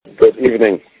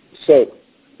evening. So,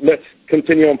 let's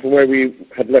continue on from where we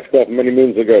had left off many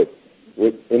moons ago. We're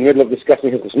in the middle of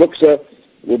discussing Hilchos Muktza.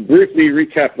 We'll briefly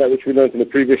recap that which we learned in the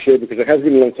previous year because it has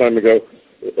been a long time ago.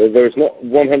 There is not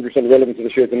 100% relevant to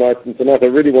the shir tonight, and tonight I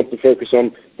really want to focus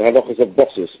on the halachas of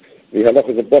bosses. The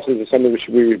halachas of bosses is something which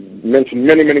we mentioned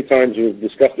many, many times. We've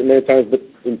discussed it many times, but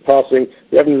in passing,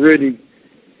 we haven't really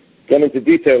gone into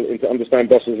detail into understand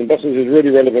bosses, and bosses is really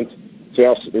relevant to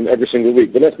us in every single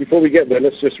week. But before we get there,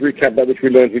 let's just recap that which we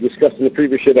learned. We discussed in the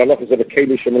previous year the halachas of a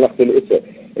keli shemalach l'issa.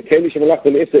 A keli shemalach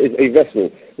l'issa is a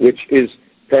vessel which is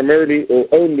primarily or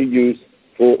only used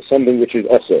for something which is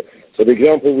also. So the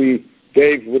example we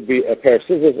gave would be a pair of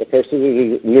scissors. A pair of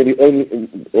scissors is nearly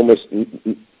almost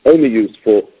only used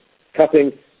for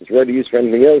cutting. It's rarely used for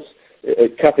anything else.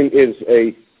 Cutting is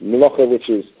a melacha which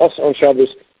is os on Shabbos.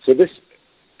 So this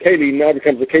keli now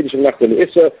becomes a keli shemalach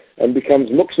l'issa and becomes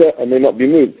muktzah and may not be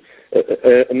moved.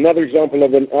 Another example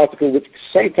of an article which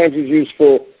sometimes is used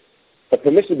for a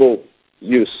permissible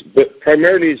use, but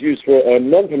primarily is used for a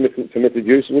non-permitted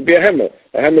use, would be a hammer.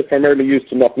 A hammer is primarily used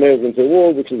to knock nails into a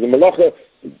wall, which is a melacha,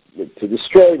 to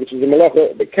destroy, which is a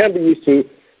melacha, but can be used to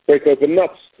break open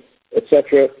nuts,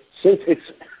 etc. Since its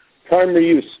primary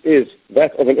use is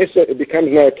that of an issa, it becomes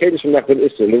now a kedush shemalach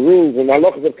l'issa. And the rules and the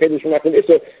halachas of kedush shemalach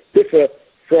l'issa differ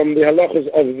from the halachas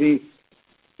of the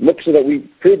muktzah that we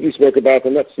previously spoke about,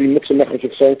 and that's the muktzah machmas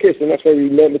chassan kiss, and that's why we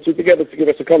learn the two together to give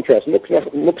us a contrast. Muktzah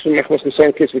machmas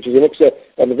chassan kiss, which is a muktzah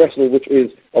of a vessel which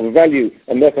is of value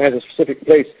and therefore has a specific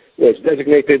place where it's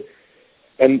designated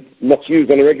and not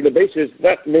used on a regular basis,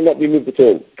 that may not be moved at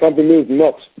all. Can't be moved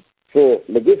not for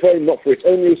legufo, not for its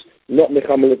own use, not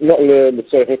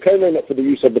l'tzorech l'koma, not for the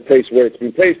use of the place where it's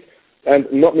been placed, and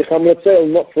not mecham l'tzel,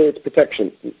 not for its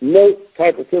protection. No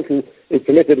type of filter is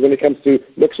permitted when it comes to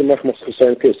muktzah machmas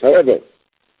chassan kiss. However,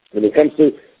 when it comes to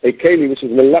a keli which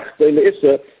is melach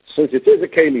l'issa, since it is a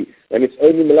keli and it's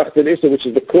only melach l'issa which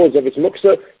is the cause of its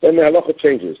muktzah, then the halacha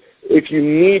changes. If you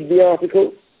need the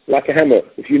article, like a hammer,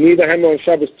 if you need a hammer on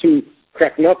Shabbos to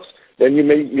crack nuts, then you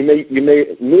may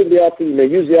move the article, you may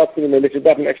use the article, you may lift it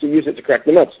up and actually use it to crack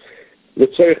the nuts.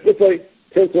 L'tzorech l'koma,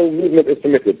 tiltal movement is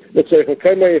permitted. L'tzorech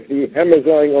l'koma, if the hammer is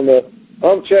lying on the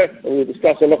armchair, and we'll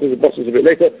discuss halachas of bosses a bit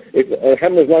later. If a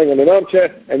hammer is lying on an armchair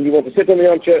and you want to sit on the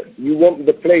armchair, you want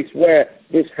the place where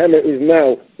this hammer is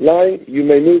now lying, you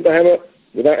may move the hammer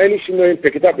without any shinurim,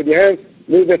 pick it up with your hands,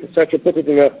 move it, etc., put it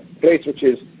in a place which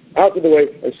is out of the way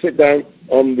and sit down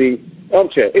on the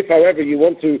armchair. If, however, you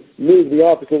want to move the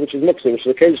article which is muktzah, which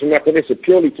is occasion from Natanissa,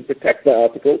 purely to protect that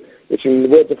article, which in the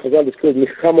words of Chazal is called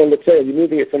nicham on l'tzeil, you're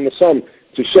moving it from the sun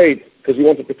to shade because you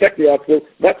want to protect the article,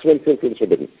 that's when filter is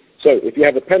forbidden. So, if you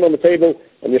have a pen on the table,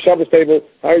 on your Shabbos table,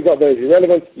 how you got there is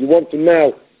irrelevant. You want to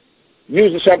now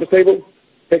use the Shabbos table,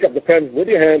 pick up the pen with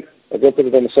your hand, and go put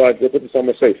it on the side, go put it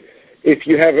somewhere safe. If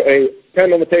you have a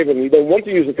pen on the table and you don't want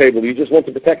to use the table, you just want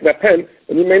to protect that pen,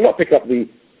 then you may not pick up the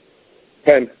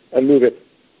pen and move it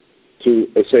to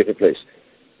a safer place.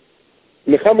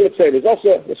 Necham l'tzeil is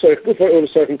also, the tzorech gufo or the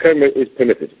tzorech l'koma is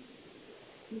permitted.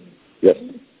 Yes.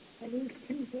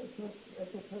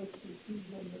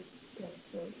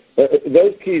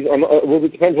 Those keys will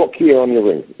depend what key are on your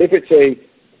ring. If it's a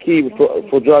key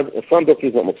for drug, a front door key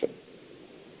is not muktzah.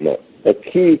 No. A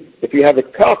key, if you have a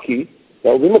car key, that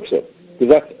will be muktzah,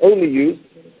 because that's only used.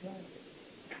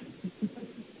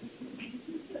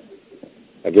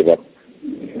 I give up.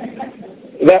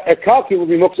 A car key will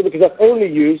be muktzah because that's only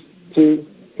used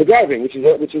for driving, which is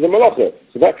a malacha.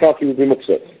 So that car key will be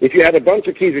muktzah. If you had a bunch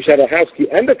of keys which had a house key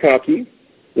and a car key,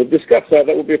 we'll discuss that.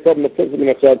 That would be a problem of principle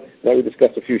outside that we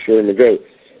discussed a few shurim ago.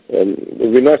 It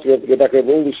would be nice to be able to go back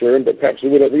over all the shurim, but perhaps we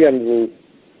will at the end. We'll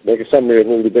make a summary of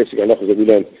all the basic halachas that we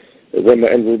learned. When the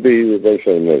end will be, we're very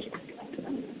sure in those.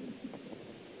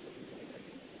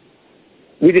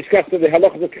 We discussed that the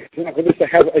halachas of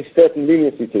have a certain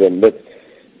leniency to them, but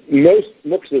most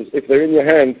muktzahs, if they're in your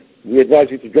hand, we advise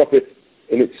you to drop it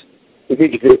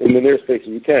immediately in the nearest place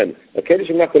you can. A kedush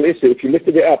shemalach l'issa, if you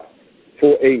lifted it up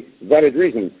for a valid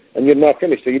reason, and you're now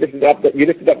finished. So you lifted up the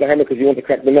hammer because you want to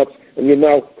crack the nuts, and you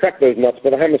now crack those nuts, but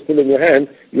the hammer's still in your hand.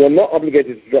 You are not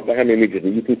obligated to drop the hammer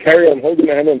immediately. You can carry on holding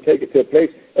the hammer and take it to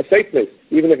a safe place,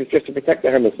 even if it's just to protect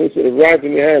the hammer. Since it arrived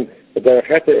in your hand, the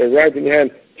derecheta arrived in your hand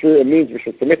through a means which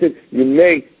was permitted, you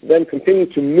may then continue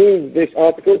to move this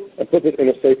article and put it in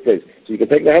a safe place. So you can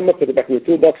take the hammer, put it back in your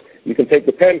toolbox. You can take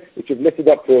the pen, which you've lifted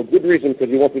up for a good reason because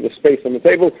you wanted a space on the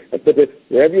table, and put it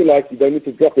wherever you like. You don't need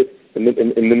to drop it in the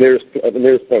nearest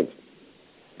point.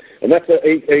 And that's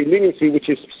a leniency which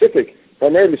is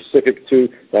primarily specific to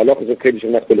the halachas of kedush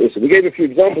shemalach l'issa. We gave a few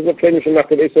examples of kedush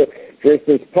shemalach l'issa. For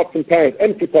instance, pots and pans,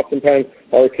 empty pots and pans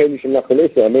are a kedush shemalach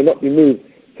l'issa and may not be moved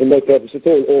for no purpose at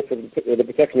all, or for the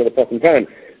protection of the pot and pan.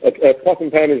 A pot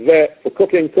and pan is there for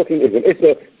cooking. Cooking is an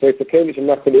issa, so it's a kelish and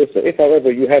not an issa. If,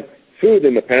 however, you have food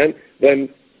in the pan, then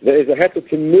there is a heter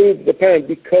to move the pan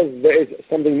because there is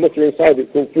something mutter inside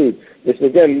it called food. This,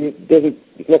 again,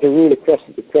 it's not a rule across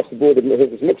the board of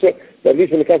Hilchos Muktza, but at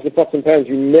least when it comes to pots and pans,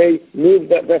 you may move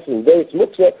that vessel, though it's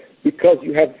Muktza, because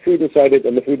you have food inside it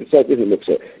and the food itself isn't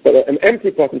Muktza. But an empty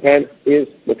pot and pan is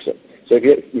Muktza. So if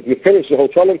you finish the whole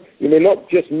cholent, you may not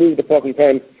just move the pot and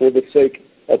pan for the sake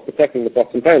of protecting the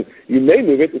pots and pans. You may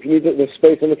move it if you need the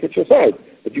space on the kitchen side,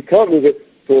 but you can't move it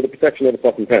for the protection of the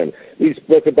pot and pan. We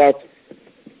spoke about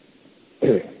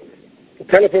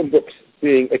telephone books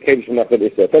being a keli from Malach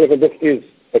Issa. A telephone book is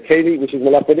a keli which is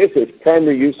Malach Issa. Its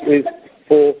primary use is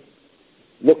for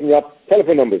looking up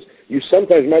telephone numbers. You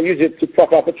sometimes might use it to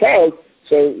prop up a child,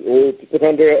 or to put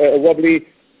under a wobbly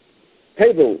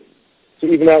table to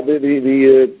even out the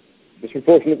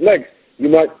disproportionate legs. You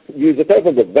might use a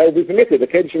telephone book. That will be permitted. A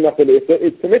keli from Malach Issa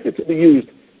is permitted to be used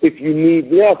if you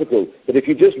need the article. But if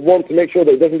you just want to make sure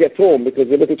that it doesn't get torn because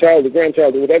the little child, the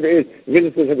grandchild, or whatever it is,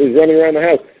 visitors is running around the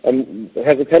house and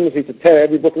has a tendency to tear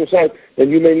every book inside, then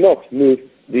you may not move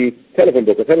the telephone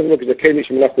book. A telephone book is a keli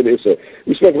from Malach Issa.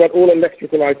 We spoke about all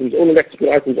electrical items. All electrical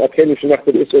items are keli from Malach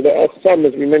Issa. There are some,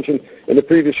 as we mentioned in the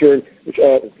previous Shiur, which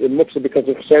are muktzah because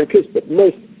of Chasar Kis, but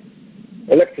most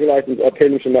electrical items are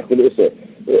keli from Malach Issa.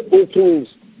 All tools,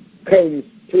 combs,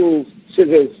 tools,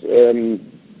 scissors,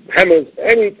 hammers,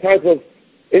 any type of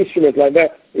instrument like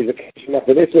that is a keli from Malach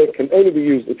Issa. It can only be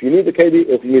used if you need the keli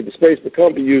or if you need the space, but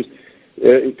can't be used,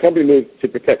 it can't be moved to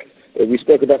protect. We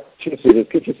spoke about kitchen scissors.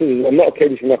 Kitchen scissors are not a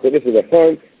keli from Malach Issa, they're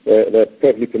fine, they're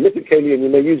perfectly permitted keli, and you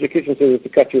may use your kitchen scissors to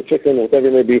cut your chicken or whatever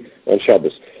it may be on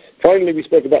Shabbos. Finally, we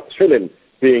spoke about tefillin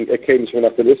being a keli from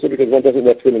Malach Issa because one doesn't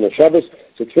wear tefillin on Shabbos,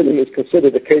 so tefillin is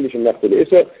considered a keli from Malach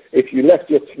Issa. If you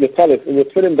left your talis in your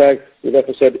tefillin bag, we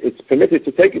therefore said it's permitted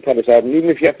to take your talis out, and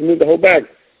even if you have to move the whole bag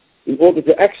in order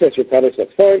to access your talis,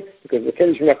 that's fine, because the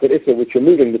keli from Malach Issa, which you're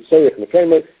moving with soyach and the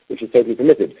framework, which is totally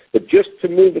permitted. But just to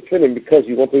move the tefillin because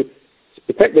you want to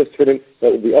protect those tefillin,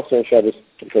 that would be also on Shabbos,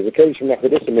 because the keli from Malach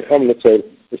Issa, mecham l'tzel,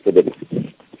 is forbidden.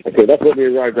 Okay, that's what we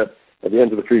arrived at the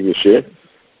end of the previous year.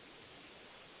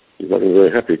 He's not going to be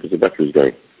very happy because the battery is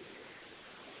going.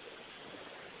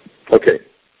 Okay,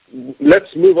 let's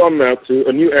move on now to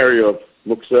a new area of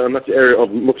Muktza, and that's the area of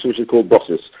Muktza which is called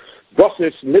bosses.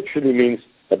 Bosses literally means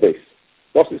a base.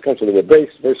 Bosses comes from the word base,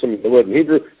 very similar to the word in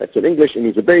Hebrew. That's in English, it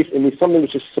means a base. It means something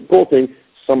which is supporting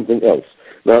something else.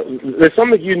 Now, there's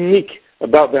something unique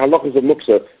about the halachas of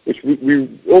Muktza, which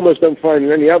we almost don't find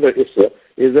in any other Issa,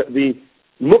 is that the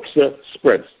Muktza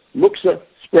spreads. Muktza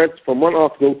spreads from one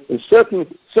article. In certain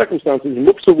circumstances,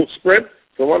 Muktza will spread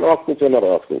from one article to another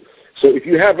article. So if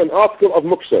you have an article of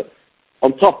Muktza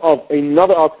on top of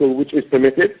another article which is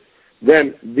permitted,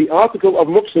 then the article of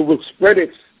Muktza will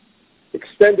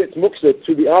extend its Muktza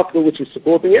to the article which is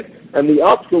supporting it, and the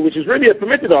article which is really a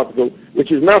permitted article,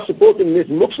 which is now supporting this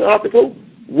Muktza article,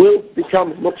 will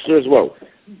become Muktza as well.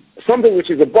 Something which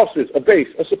is a base,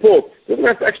 a support, doesn't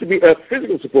have to actually be a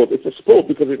physical support, it's a support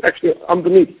because it's actually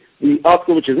underneath the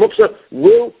article which is Muktza,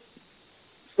 will,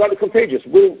 slightly contagious,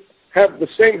 will have the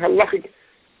same halachic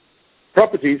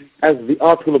properties as the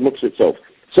article of Muktza itself.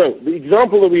 So, the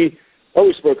example that we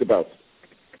always spoke about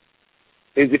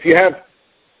is if you have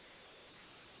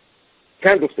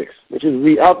candlesticks, which is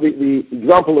the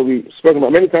example that we've spoken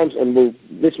about many times, and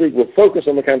this week we'll focus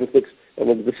on the candlesticks, and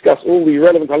we'll discuss all the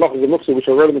relevant halachas of Muktza which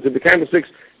are relevant to the candlesticks,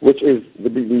 which is the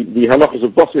halachas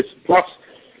of bosses, plus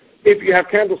if you have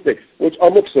candlesticks which are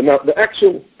Muktza. Now, the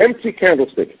actual empty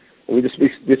candlestick, and we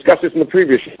discussed this in the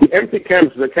previous, the empty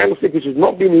candlestick, the candlestick which is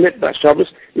not being lit that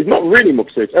Shabbos, is not really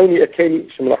Muktza, it's only a keli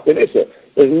from Malach Issa.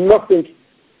 There's nothing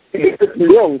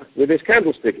wrong with this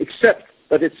candlestick, except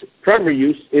that its primary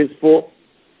use is for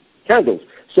candles.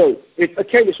 So it's a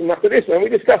keli from Malach Issa, and we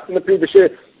discussed in the previous year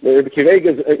the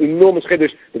Kivega's enormous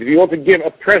chiddush that if you want to give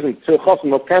a present to a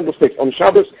chosin of candlesticks on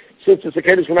Shabbos, since it's a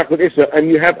keli from Malach Issa, and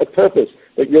you have a purpose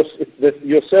that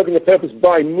you're serving a purpose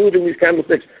by moving these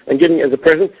candlesticks and giving it as a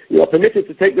present, you are permitted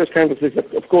to take those candlesticks,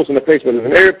 of course, in a place where there's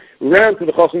an Erev, round to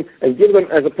the chosin and give them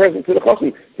as a present to the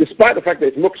chosin, despite the fact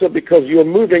that it's Muktza, because you're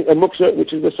moving a Muktza,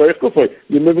 which is the Soyach Kufoy.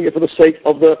 You're moving it for the sake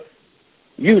of the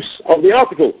use of the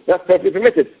article. That's perfectly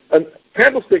permitted. And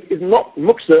candlestick is not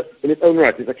Muktza in its own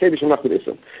right. It's a keli from Malach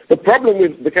Issa. The problem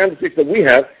with the candlesticks that we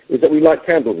have is that we light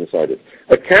candles inside it.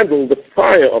 A candle, the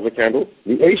fire of the candle,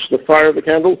 the fire of the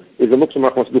candle, is a Muktza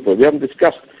Machmas Gufa. We haven't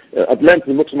discussed at length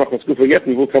the Muktza Machmas Gufa yet,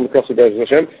 and we will come across it as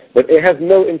Hashem, but it has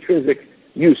no intrinsic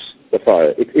use, the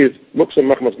fire. It is Muktza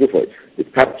Machmas Gufa. It's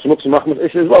perhaps Muktza Machmas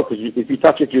Issa as well, because if you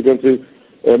touch it, you're going to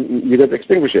you don't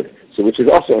extinguish it, so which is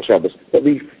also on Shabbos. But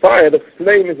the fire, the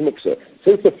flame is Muktza.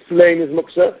 Since the flame is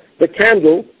Muktza, the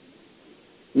candle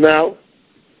now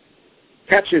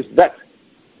catches that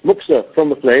Muktza from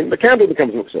the flame, the candle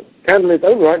becomes Muktza. Candle in its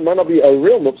own right might not be a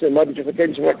real Muktza, it might be just a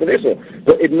Kaddish Muktza,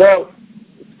 but it now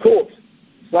caught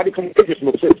slightly contagious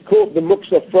Muktza, it's caught the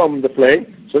Muktza from the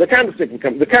flame, so the candle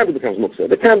becomes Muktza.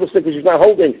 The candlestick, which is now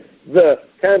holding the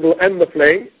candle and the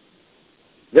flame,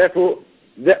 therefore,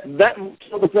 that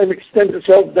Muktza of the flame extends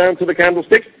itself down to the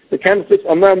candlesticks. The candlesticks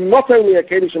are now not only a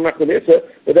Kaddish and Machmanesa,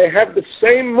 but they have the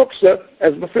same Muktza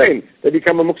as the flame. They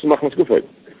become a Muktza Machmas Gufoy.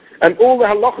 And all the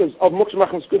halachas of Muktza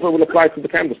Machmas Gufoy will apply to the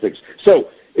candlesticks.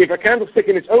 So, if a candlestick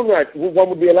in its own right, one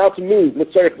would be allowed to move,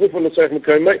 but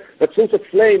since a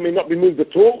flame may not be moved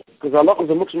at all, because our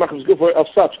halachas of Muktza Machmas Gufoy are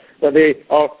such that they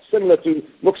are similar to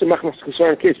Muktza Machmas Gufoy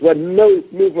and Kiss, where no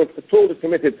movement at all is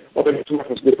permitted of a Muktza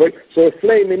Machmas Gufoy, so a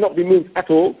flame may not be moved at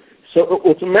all, so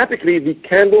automatically the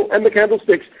candle and the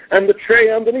candlesticks and the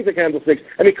tray underneath the candlesticks,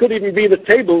 and it could even be the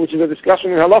table, which is a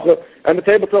discussion in halacha, and the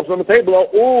tablecloths on the table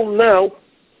are all now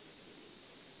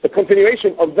the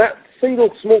continuation of that single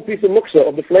small piece of Muktza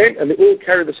of the flame, and they all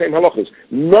carry the same halachas.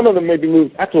 None of them may be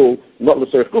moved at all, not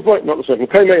l'serech Gufoy, not l'serech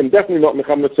Mekayme, and definitely not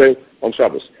Mecham Letzei on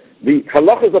Shabbos. The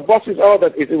halachas of bosses are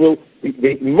that it will,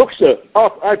 the Muktza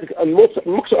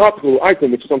article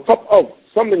item, which is on top of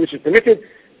something which is permitted,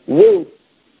 will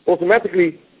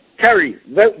automatically carry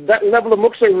that level of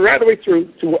Muktza right away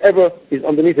through to whatever is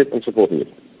underneath it and supporting it.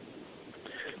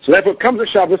 So therefore, it comes to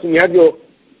Shabbos and you have your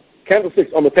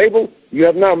candlesticks on the table. You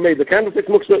have now made the candlesticks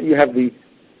Muktza. You have the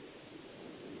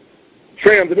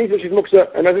tray underneath which is Muktza,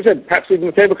 and as I said, perhaps even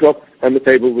the tablecloth and the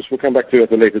table, which we'll come back to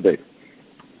at a later date.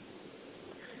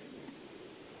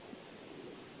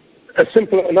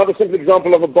 Another simple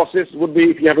example of a bosses would be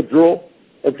if you have a drawer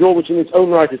which in its own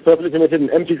right is perfectly permitted, an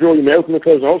empty drawer. You may open and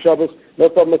close the whole Shabbos, no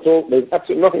problem at all. There's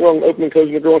absolutely nothing wrong with opening and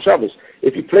closing the drawer on Shabbos.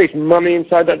 If you place money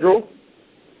inside that drawer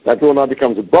now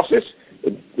becomes a bosses.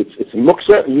 It's a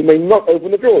Muktza, and you may not open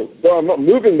the drawer. Though I'm not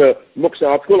moving the Muktza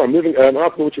article, I'm moving an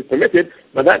article which is permitted,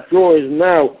 but that drawer is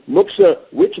now Muktza.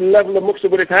 Which level of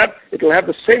Muktza will it have? It will have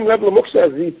the same level of Muktza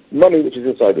as the money which is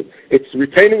inside it. It's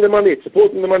retaining the money, it's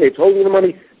supporting the money, it's holding the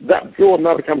money. That drawer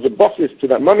now becomes a bosses to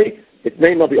that money. It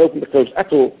may not be opened or closed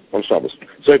at all on Shabbos.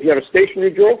 So if you have a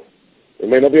stationary drawer, it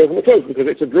may not be opened or closed because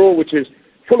it's a drawer which is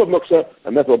full of Muktza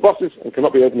and therefore bosses and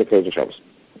cannot be opened or closed on Shabbos.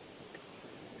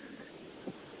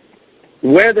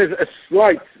 Where there's a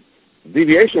slight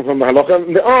deviation from the halacha,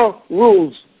 there are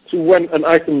rules to when an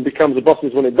item becomes a bosses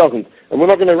when it doesn't. And we're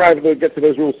not going to get to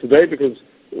those rules today because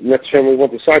next time we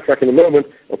want to sidetrack in a moment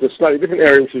of a slightly different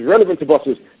area which is relevant to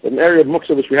bosses, but an area of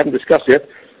Muktza which we haven't discussed yet.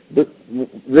 But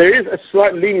there is a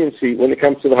slight leniency when it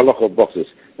comes to the halacha of bosses.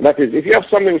 And that is, if you have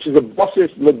something which is a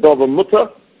bosses l'dava muta,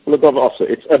 l'dava asa,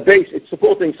 it's a base, it's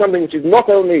supporting something which is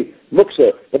not only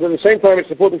Muktza, but at the same time it's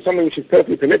supporting something which is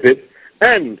perfectly permitted,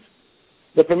 and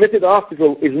the permitted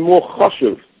article is more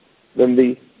chashuv than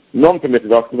the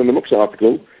non-permitted article, than the Muktza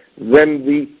article, then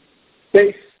the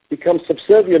base becomes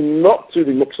subservient not to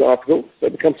the Muktza article,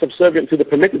 but becomes subservient to the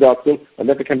permitted article, and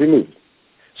that it can be moved.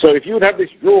 So if you would have this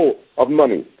drawer of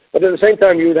money, but at the same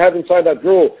time you would have inside that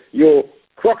drawer your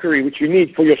crockery which you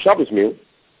need for your Shabbos meal,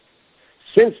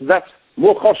 since that's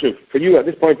more chashuv for you at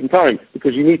this point in time,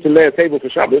 because you need to lay a table for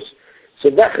Shabbos, so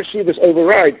that chashivas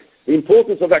overrides, the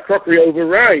importance of that crockery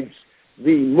overrides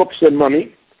the Muktza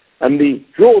money, and the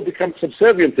drawer becomes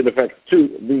subservient to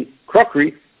the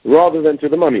crockery rather than to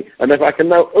the money. And if I can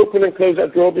now open and close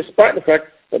that drawer despite the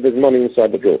fact that there's money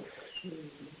inside the drawer.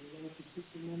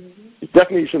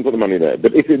 Definitely you shouldn't put the money there.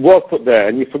 But if it was put there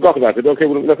and you forgot about it, okay,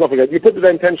 well, let's not forget. You put it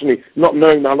there intentionally, not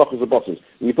knowing the halachas of bosses.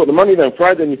 And you put the money there on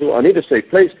Friday and you thought, I need a safe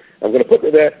place, I'm going to put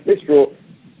it there, this drawer,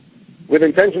 with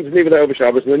intention to leave it there over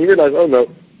Shabbos, and then you realize, oh no,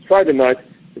 it's Friday night,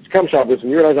 it's come Shabbos,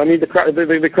 and you realize I need the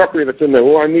crockery that's in there,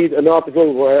 or I need an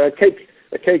article, a cake,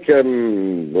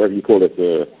 whatever you call it,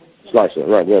 slicer,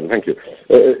 right, well, thank you.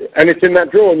 And it's in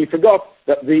that drawer, and you forgot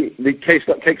that the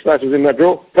cake slicer is in that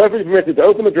drawer. Perfectly permitted to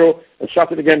open the drawer and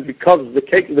shut it again because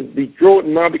the drawer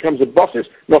now becomes a bosses,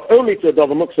 not only to a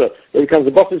dava muksa, it becomes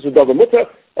a bosses to dava muta,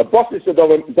 a bosses to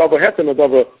dava het and a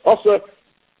dava osa.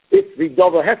 If the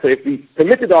dava het, if the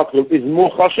permitted article is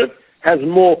more chashiv, has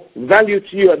more value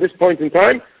to you at this point in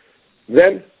time,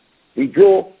 then the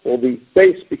drawer or the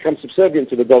base becomes subservient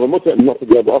to the dava muta and not to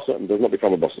the dava osa and does not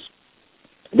become a bosses.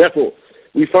 Therefore,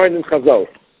 we find in Chazal,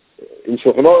 in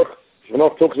Shulchan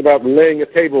Aruch talks about laying a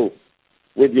table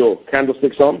with your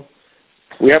candlesticks on,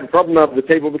 We have a problem now that the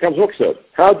table becomes muksa.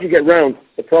 How do you get round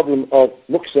the problem of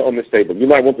muksa on this table? You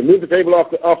might want to move the table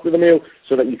after the meal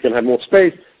so that you can have more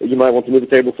space. You might want to move the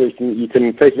table so you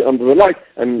can place it under the light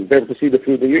and be able to see the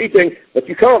food that you're eating. But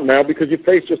you can't now because you've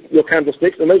placed just your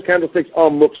candlesticks, and those candlesticks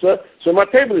are muksa, so my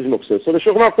table is muksa. So the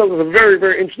Shiur tells us a very,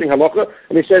 very interesting halacha,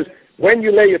 and he says, when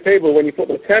you lay your table, when you put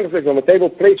the candlesticks on the table,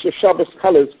 place your Shabbos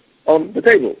colors on the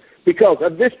table. Because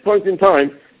at this point in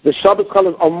time, the Shabbos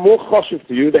colors are more choshev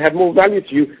to you, they have more value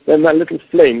to you than that little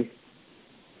flame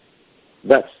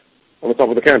that's on the top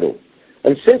of the candle.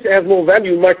 And since it has more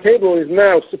value, my table is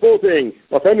now supporting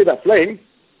not only that flame,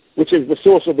 which is the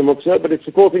source of the muktzah, but it's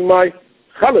supporting my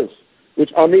colors, which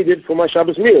are needed for my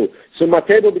Shabbos meal. So my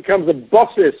table becomes a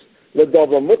basis,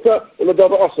 l'dava muta or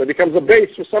l'dava osa. It becomes a base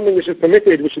for something which is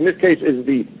permitted, which in this case is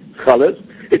the colors.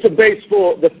 It's a base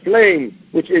for the flame,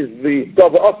 which is the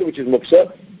dava osa, which is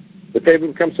muktzah. The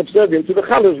table becomes subservient to the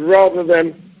challah rather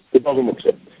than the dava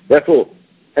muktzah. Therefore,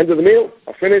 end of the meal,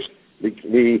 I finished,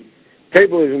 the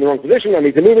table is in the wrong position, I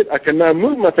need to move it, I can now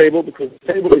move my table because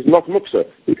the table is not muktzah,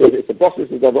 because it's a bosses,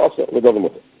 the dava asa, the dava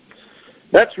muktzah.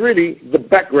 That's really the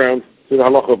background to the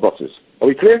halacha of bosses. Are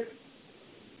we clear?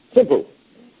 Simple.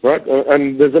 Right?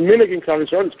 And there's a minig in Klal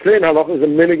Yisrael, it's clear in halacha, there's a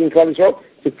minig in Klal Yisrael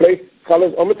to place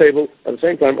colors on the table at the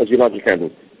same time as you light your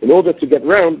candles, in order to get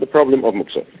round the problem of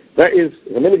muktzah. That is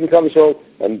the minig in Klal Yisrael,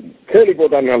 and clearly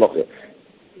brought down in halacha.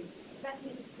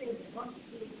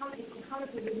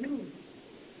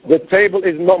 The table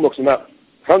is not muktzah now,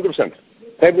 100%.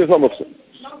 Table is not muktzah.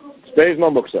 Stay is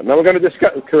not muktzah. Now we're going to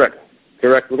discuss. Correct.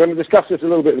 We're going to discuss this a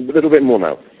little bit more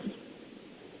now.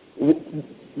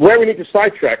 Where we need to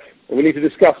sidetrack, and we need to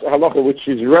discuss a halacha which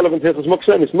is relevant to Hilchos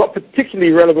Muktza, and it's not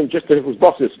particularly relevant just to Hilchos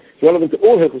Bosses. It's relevant to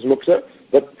all Hilchos Muktza,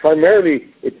 but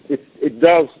primarily it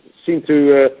does seem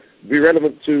to be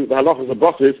relevant to the halachas of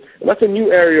Bosses, and that's a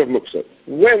new area of Muktza.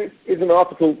 When is an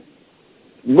article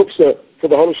Muktza for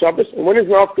the whole of Shabbos, and when is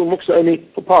an article Muktza only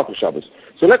for part of Shabbos?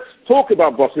 So let's talk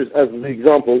about Bosses as the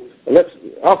example, and let's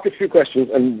ask a few questions,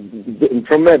 and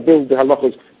from there build the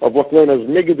halachas of what's known as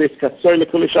Migdis Katzoy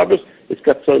L'Kul Shabbos. It's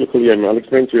Katzoy L'Kul Yom. I'll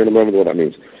explain to you in a moment what that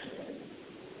means.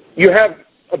 You have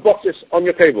a Bosses on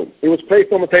your table. It was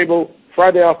placed on the table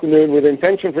Friday afternoon with the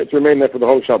intention for it to remain there for the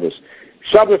whole Shabbos.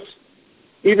 Shabbos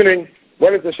evening,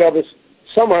 when it's the Shabbos,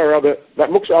 somehow or other, that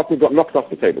Muktzah article got knocked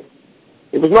off the table.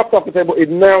 It was knocked off the table, it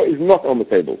now is not on the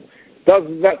table. Does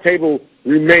that table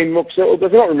remain muktzah or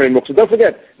does it not remain muktzah? Don't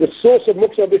forget, the source of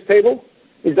muktzah of this table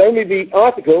is only the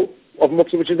article of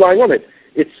muktzah which is lying on it.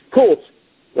 It's caught,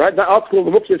 right? That article of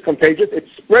the muktzah is contagious. It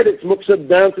spread its muktzah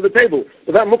down to the table.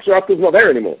 But that muktzah article is not there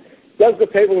anymore. Does the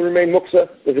table remain muktzah?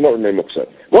 Does it not remain muktzah?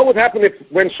 What would happen if,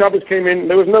 when Shabbos came in,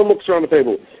 there was no muktzah on the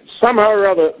table? Somehow or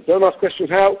other, don't ask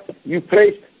questions how, you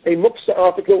placed a muktzah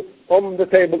article on the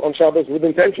table on Shabbos with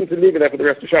intention to leave it there for the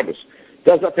rest of Shabbos.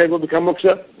 Does that table become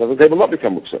muktzah? Does the table not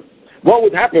become muktzah? What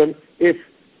would happen if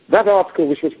that article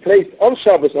which was placed on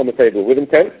Shabbos on the table with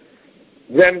intent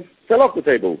then fell off the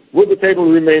table? Would the table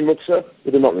remain muktzah?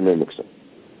 Would it not remain muktzah?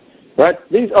 Right?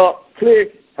 These are clear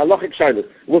halachic shaylos.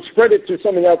 We'll spread it to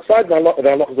something outside the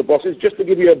halachas of bosses just to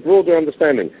give you a broader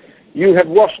understanding. You have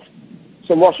washed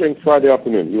some washing Friday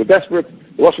afternoon. You were desperate.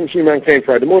 The washing machine man came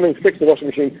Friday morning, fixed the washing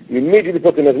machine, you immediately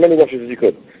put in as many washes as you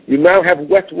could. You now have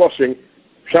wet washing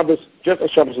Shabbos, just as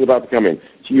Shabbos is about to come in.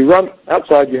 So you run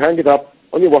outside, you hang it up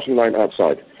on your washing line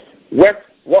outside. Wet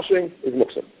washing is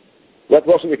muktzah. Wet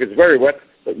washing, if it's very wet,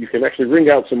 but you can actually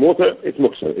wring out some water, it's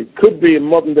muktzah. It could be in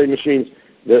modern day machines,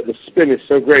 the spin is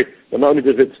so great that not only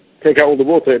does it take out all the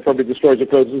water, it probably destroys your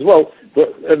clothes as well. But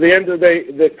at the end of the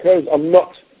day, the clothes are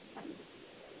not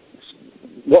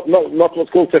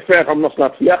what's called tefer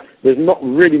hamnoslat. There's not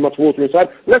really much water inside.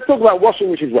 Let's talk about washing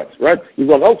which is wet, right? You've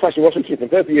got an old-fashioned washing machine from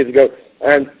 30 years ago,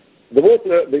 and the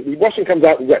water, the washing comes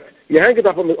out wet. You hang it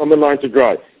up on the line to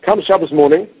dry. Come Shabbos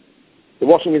morning, the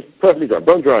washing is perfectly dry,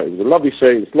 bone dry. It was a lovely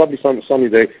day, it's a lovely sunny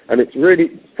day, and it's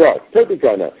really dry, totally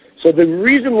dry now. So the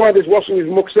reason why this washing is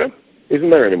muktzah isn't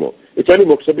there anymore. It's only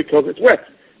muktzah because it's wet.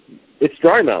 It's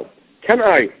dry now. Can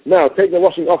I now take the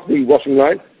washing off the washing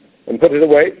line and put it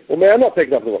away, or may I not take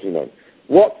it off the washing line?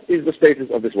 What is the status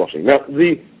of this washing? Now,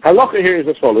 the halacha here is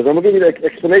as follows. I'm going to give you the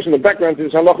explanation, the background to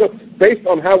this halacha, based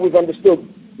on how we've understood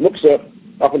muktzah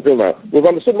up until now. We've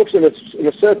understood muktzah in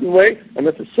a certain way, and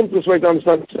that's the simplest way to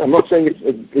understand it. I'm not saying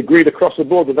it's agreed across the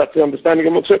board that that's the understanding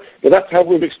of muktzah, but that's how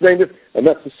we've explained it, and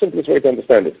that's the simplest way to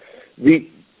understand it. The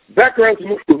background to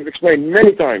muktzah we've explained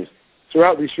many times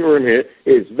throughout the Shiur here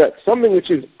is that something which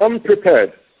is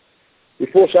unprepared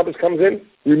before Shabbos comes in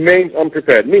remains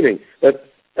unprepared, meaning that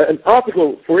an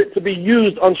article, for it to be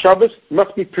used on Shabbos,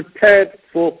 must be prepared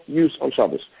for use on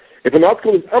Shabbos. If an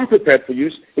article is unprepared for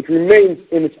use, it remains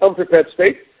in its unprepared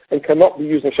state and cannot be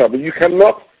used on Shabbos. You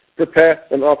cannot prepare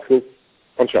an article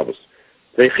on Shabbos.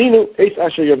 The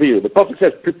Pasuk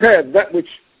says, prepare that which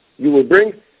you will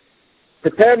bring.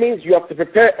 Prepare means you have to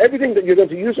prepare everything that you're going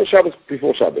to use on Shabbos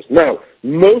before Shabbos. Now,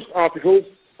 most articles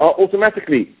are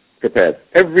automatically prepared.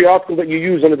 Every article that you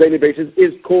use on a daily basis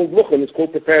is called muchen, it's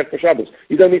called prepared for Shabbos.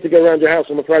 You don't need to go around your house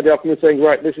on a Friday afternoon saying,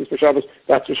 right, this is for Shabbos,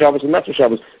 that's for Shabbos, and that's for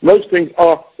Shabbos. Most things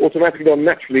are automatically or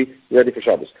naturally ready for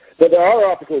Shabbos. But there are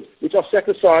articles which are set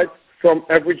aside from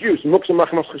average use. Muksa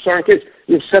machmas chesaron kids.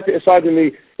 You've set it aside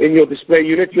in your display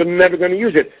unit, you're never going to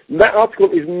use it. That article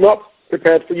is not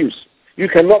prepared for use. You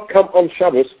cannot come on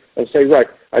Shabbos and say, right,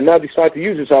 I now decide to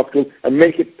use this article and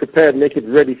make it prepared, make it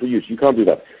ready for use. You can't do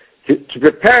that. To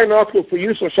prepare an article for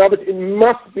use on Shabbos, it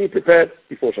must be prepared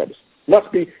before Shabbos.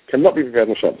 Cannot be prepared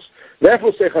on Shabbos.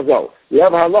 Therefore, say Chazal, we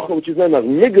have a halacha which is known as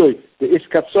migui, the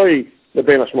iskatzoi, the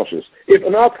bein hashmoshes. If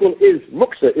an article is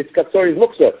muksa, iskatzoi is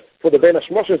muksa for the bein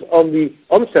hashmoshes on the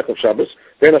onset of Shabbos.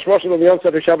 Bein hashmoshes on the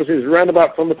onset of Shabbos is round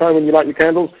about from the time when you light your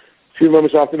candles, a few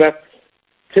moments after that,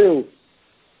 till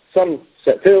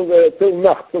sunset, till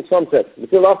nacht, till sunset,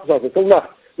 till after sunset, till nacht,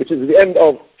 which is the end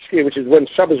of Shiur, which is when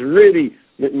Shabbos really,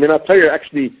 Minat Torah,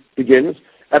 actually begins.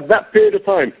 At that period of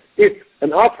time, if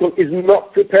an article is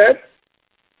not prepared,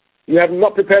 you have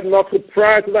not prepared an article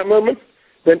prior to that moment,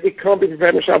 then it can't be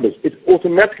prepared on Shabbos. It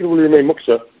automatically will remain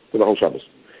muksa for the whole Shabbos.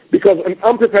 Because an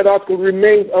unprepared article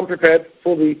remains unprepared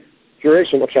for the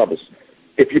duration of Shabbos.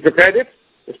 If you prepared it,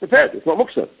 it's prepared. It's not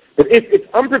muksa. But if it's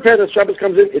unprepared as Shabbos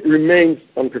comes in, it remains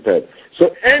unprepared. So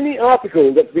any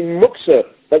article that's been muksa,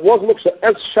 that was muksa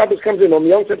as Shabbos comes in on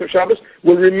the onset of Shabbos,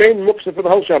 will remain muksa for the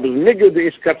whole Shabbos. If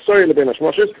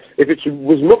it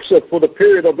was muksa for the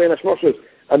period of Bein Hashmoshes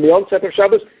and the onset of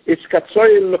Shabbos, it's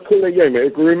katsoy l'kula yom.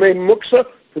 It will remain muksa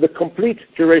for the complete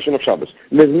duration of Shabbos.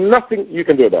 And there's nothing you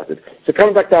can do about it. So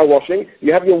coming back to our washing,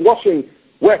 you have your washing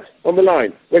wet on the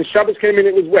line. When Shabbos came in,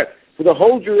 it was wet. For the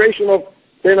whole duration of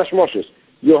Bein Hashmoshes,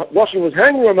 your washing was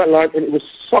hanging on that line and it was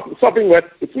sopping wet.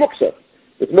 It's muksa.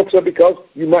 It's muksa because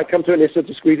you might come to an issa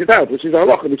to squeeze it out, which is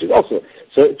halacha, which is also.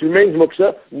 So it remains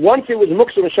muksa. Once it was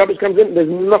muksa when Shabbos comes in, there's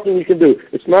nothing you can do.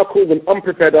 It's now called an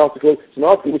unprepared article. It's an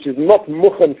article which is not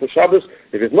muchen for Shabbos.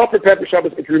 If it's not prepared for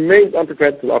Shabbos, it remains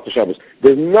unprepared till after Shabbos.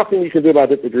 There's nothing you can do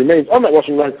about it. It remains on that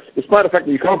washing line, despite the fact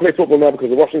that you can't play football now because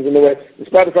the washing's in the way,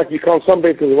 despite the fact that you can't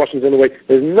sunbathe because the washing's in the way.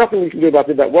 There's nothing you can do about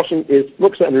it. That washing is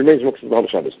muksa and remains muksa for the whole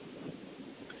Shabbos.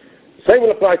 Same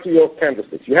will apply to your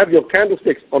candlesticks. You have your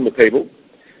candlesticks on the table.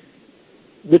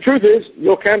 The truth is,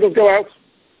 your candles go out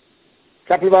a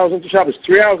couple of hours into Shabbos,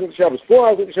 3 hours into Shabbos, 4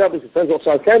 hours into Shabbos, depends what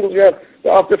size candles you have.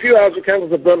 But after a few hours, your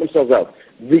candles have burnt themselves out.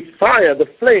 The fire, the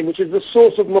flame, which is the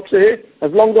source of muksa here,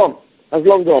 has long gone.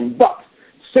 But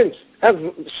since, as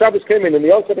Shabbos came in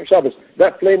the onset of Shabbos,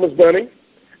 that flame was burning,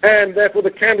 and therefore the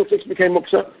candlesticks became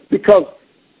muksa, because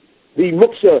the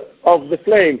muksa of the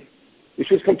flame,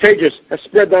 which was contagious, has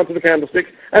spread down to the candlestick,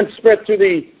 and spread to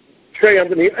the tray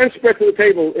underneath, and spread to the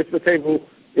table if the table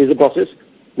is a bosses.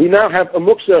 We now have a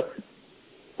muksa.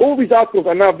 All these articles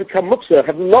are now become muksa,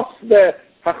 have lost their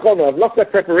hachana, have lost their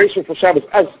preparation for Shabbos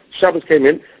as Shabbos came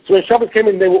in. So when Shabbos came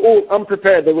in, they were all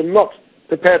unprepared. They were not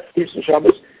prepared for use for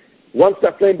Shabbos. Once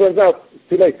that flame burns out, it's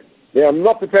too late. They are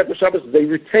not prepared for Shabbos. They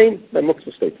retain their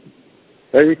muksa state.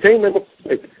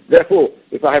 Therefore,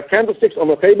 if I have candlesticks on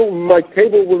my table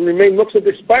will remain muksa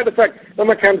despite the fact that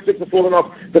my candlesticks have fallen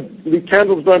off, the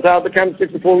candles burnt out, the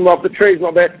candlesticks have fallen off, the tray's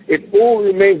not there. It all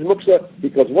remains muksa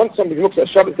because once something's muksa,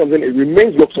 Shabbos comes in, it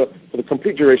remains muksa for the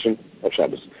complete duration of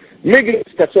Shabbos. And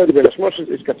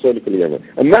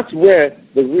that's where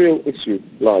the real issue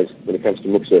lies when it comes to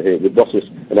muksa here with bosses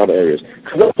and other areas.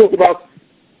 Because let's talk about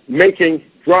making,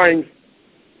 drying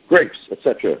grapes,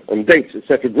 etc., and dates,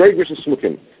 etc., grape versus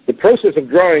smukim. The process of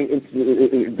drying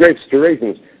grapes to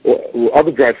raisins or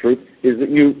other dried fruit is that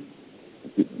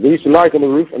they used to lie on the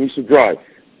roof and used to dry.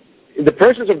 In the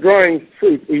process of drying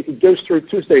fruit, it goes through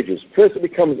 2 stages. First, it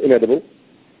becomes inedible,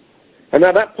 and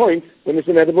at that point, when it's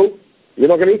inedible, you're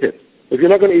not going to eat it. If you're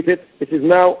not going to eat it, it is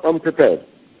now unprepared.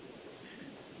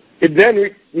 It then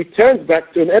returns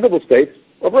back to an edible state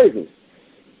of raisins.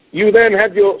 You then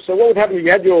had so what would happen if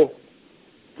you had your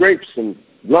grapes and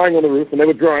lying on the roof, and they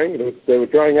were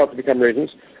drying out to become raisins.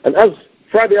 And as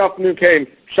Friday afternoon came,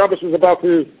 Shabbos was about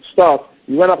to start,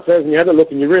 you went upstairs and you had a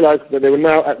look and you realized that they were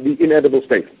now at the inedible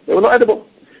state. They were not edible.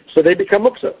 So they become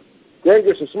muksa. Grape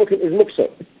versus smukim is muksa.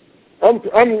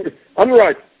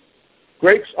 Unripe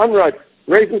grapes, unripe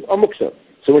raisins are muksa.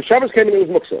 So when Shabbos came in, it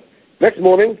was muksa. Next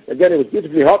morning, again, it was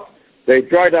beautifully hot. They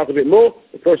dried out a bit more.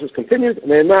 The process continued, and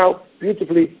they are now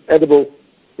beautifully edible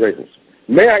raisins.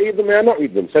 May I eat them, may I not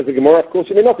eat them? Says the Gemara, of course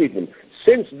you may not eat them.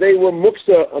 Since they were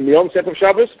muksa on the onset of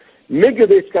Shabbos, since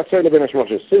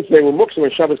they were muksa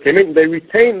when Shabbos came in, they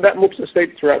retained that muksa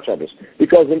state throughout Shabbos.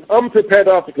 Because an unprepared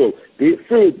article, be it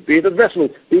food, be it a vessel,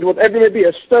 be it whatever it may be,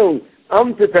 a stone,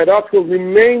 unprepared article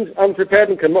remains unprepared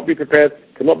and cannot be prepared,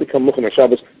 cannot become mukha on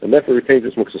Shabbos, and therefore retains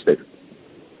its muksa state.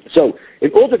 So,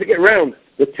 in order to get around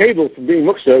the table from being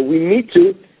muksa, we need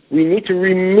to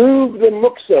remove the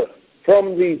muksa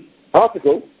from the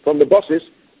article, from the bosses,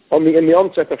 in the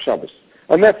onset of Shabbos.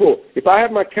 And therefore, if I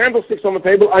have my candlesticks on the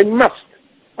table, I must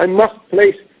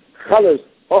place challahs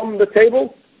on the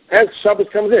table as Shabbos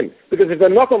comes in. Because if they're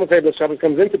not on the table as Shabbos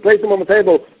comes in, to place them on the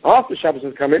table after Shabbos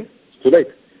has come in, it's too late.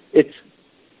 It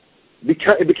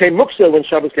became muksa when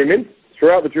Shabbos came in,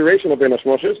 throughout the duration of Ben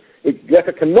Hashmoshes. It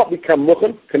therefore cannot become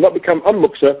mukha, cannot become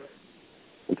unmuksa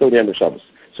until the end of Shabbos.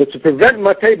 So to prevent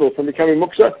my table from becoming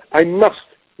muksa, I must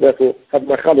therefore have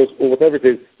my challahs, or whatever it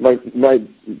is, my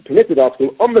permitted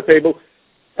article, on the table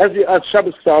as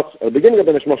Shabbos starts at the beginning of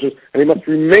Ben Hashmoshes, and it must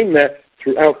remain there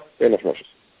throughout Ben Hashmoshes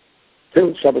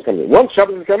till Shabbos comes in. Once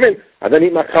Shabbos has come in, I then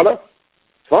eat my challah.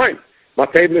 Fine. My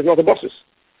table is not a boss's.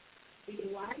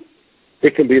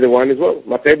 It can be the wine as well.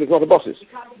 My table is not a boss's.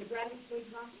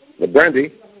 The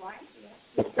brandy.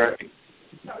 What's brandy?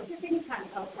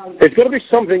 It's got to be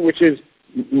something which is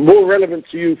more relevant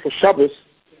to you for Shabbos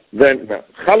than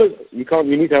challah.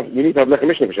 You need to have lechem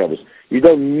mishnah for Shabbos. You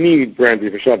don't need brandy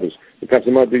for Shabbos. Because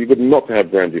it might be good not to have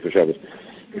brandy for Shabbos.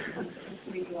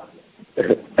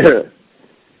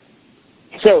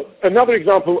 So another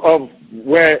example of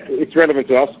where it's relevant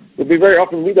to us would be very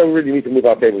often we don't really need to move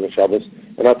our tables on Shabbos,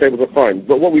 and our tables are fine.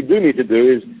 But what we do need to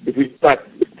do is, if we stack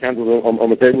candles on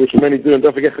the table, which many do, and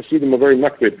don't forget Hasidim are very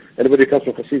makpid. Anybody who comes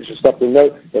from Hasidic stuff will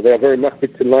know that they are very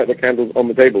makpid to light the candles on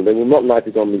the table. They will not light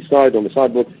it on the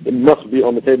sideboard. It must be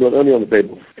on the table and only on the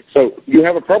table. So you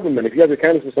have a problem then. If you have the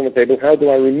candlesticks on the table, how do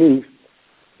I remove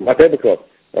my tablecloth?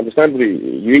 Understandably,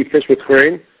 you eat fish with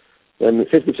chrein, and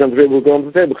 50% of it will go on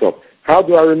the tablecloth. How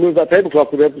do I remove that tablecloth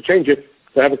to be able to change it,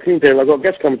 to have a clean table? I've got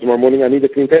guests coming tomorrow morning, I need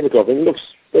a clean tablecloth. And it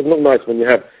doesn't look nice when you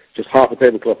have just half a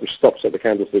tablecloth which stops at the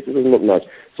candlestick. It doesn't look nice.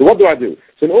 So what do I do?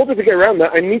 So in order to get around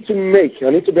that, I need to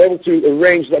be able to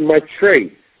arrange that my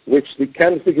tray, which the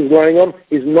candlestick is lying on,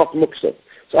 is not muksa.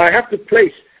 So I have to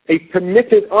place a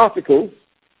permitted article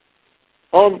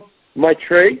on my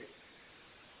tray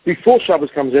before Shabbos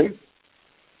comes in,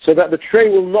 so that the tray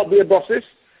will not be a bossis.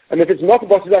 And if it's not a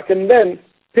bossis, I can then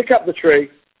pick up the tray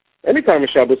anytime of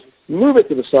Shabbos, move it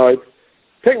to the side,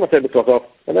 take my tablecloth off,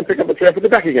 and then pick up the tray and put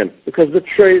it back again, because the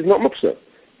tray is not muksa.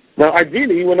 Now,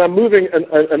 ideally, when I'm moving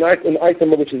an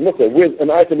item which is muksa with an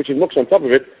item which is muksa on top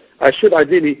of it, I should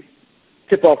ideally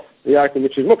tip off the item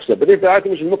which is muksa. But if the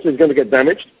item which is muksa is going to get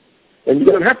damaged, then you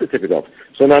don't have to tip it off.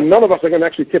 So now none of us are going to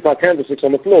actually tip our candlesticks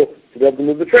on the floor to be able to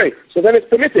move the tray. So then it's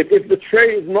permitted, if the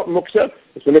tray is not muksa,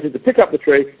 it's permitted to pick up the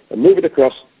tray and move it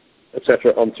across,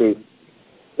 etc., onto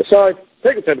the side,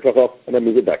 take the tablecloth off, and then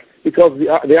move it back. Because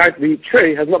the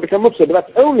tray has not become muksa, but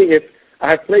that's only if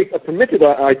I have placed a permitted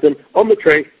item on the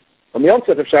tray on the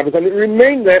onset of Shabbos, and it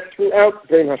remained there throughout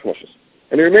Ben Hashmoshes.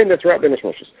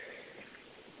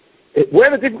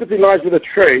 Where the difficulty lies with a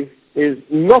tray is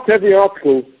not every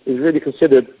article is really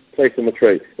considered placed on the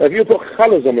tray. Now, if you put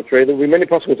challahs on the tray, there will be many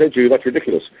possible say to you, that's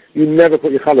ridiculous. You never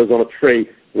put your challahs on a tray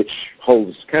which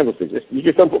holds candlesticks. You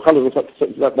just don't put challahs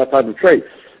on that type of tray.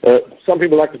 Some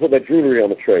people like to put their jewelry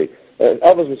on a tray.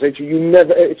 Others will say to you,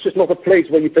 it's just not a place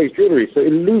where you place jewelry. So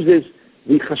it loses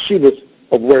the chashivas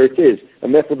of where it is.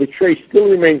 And therefore the tray still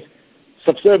remains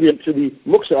subservient to the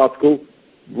muksa article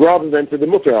rather than to the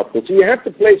mutter article. So you have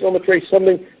to place on the tray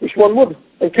something which one would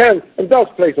and can and does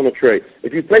place on a tray.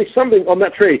 If you place something on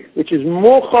that tray which is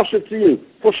more chashiv to you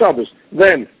for Shabbos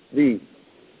than the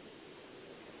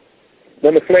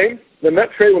flame, then that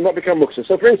tray will not become muksa.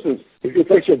 So for instance, if you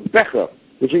place your becher,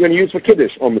 which you're going to use for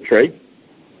kiddush, on the tray,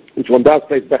 which one does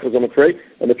place bechers on a tray,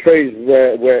 and the trays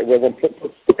where one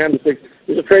puts the candlesticks,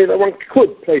 there's a tray that one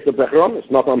could place a becher on. It's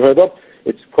not unheard of.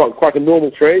 It's quite a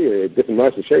normal tray, different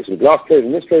nicer shapes and glass trays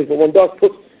and this trays, but one does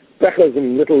put bechers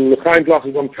and little l'chaim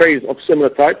glasses on trays of similar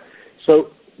type. So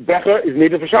becher is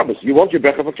needed for Shabbos. You want your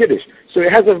becher for kiddush. So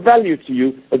it has a value to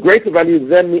you, a greater value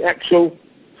than the actual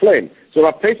flame. So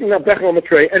by placing that becher on the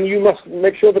tray, and you must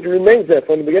make sure that it remains there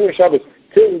from the beginning of Shabbos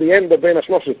till the end of Ben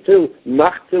Hashmoshes, till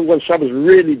Nacht, till when Shabbos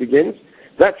really begins,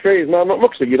 that tray is now not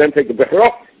muksa. You then take the becher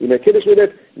off, you make kiddush with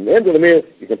it, and at the end of the meal,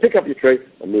 you can pick up your tray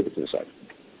and move it to the side.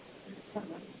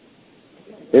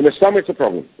 In the summer, it's a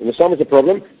problem.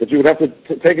 That you would have to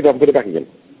take it off and put it back again.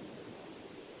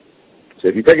 So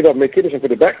if you take it off, make kiddush and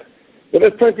put it back, but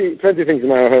there's plenty of things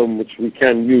in our home which we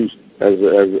can use as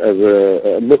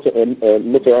an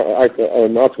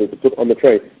article to put on the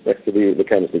tray next to the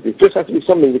candlestick. It just has to be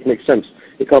something which makes sense.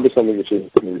 It can't be something which is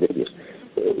ridiculous.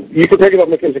 You can take it off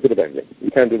and make it a bag.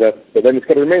 You can do that, but then it's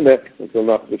got to remain there until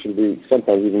not, which will be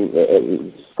sometimes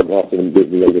even after the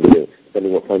later the year,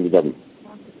 depending what time you've done.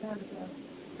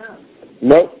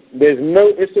 No, there's no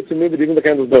issue to move it even the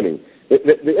candle's burning.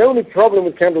 The only problem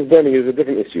with candles burning is a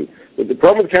different issue. But the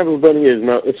problem with candles burning is,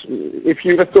 now, let's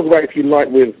talk about if you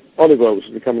light with olive oil, which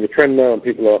is becoming a trend now, and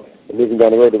people are moving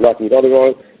down the road of lighting with olive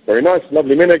oil. Very nice,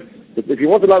 lovely minute. But if you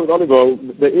want to light with olive oil,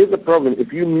 there is a problem.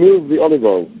 If you move the olive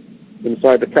oil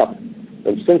inside the cup,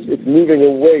 and since it's moving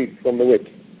away from the wick,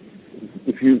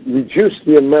 if you reduce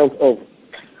the amount of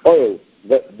oil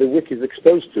that the wick is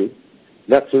exposed to,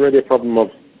 that's already a problem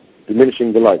of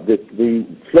diminishing the light. The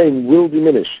flame will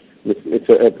diminish. It's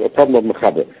a problem of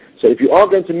mechaber. So if you are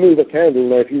going to move a candle,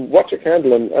 now if you watch a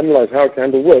candle and analyze how a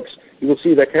candle works, you will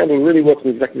see that candle really works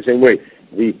in exactly the same way.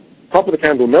 The top of the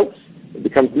candle melts, it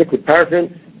becomes liquid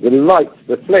paraffin, the light,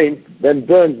 the flame, then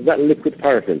burns that liquid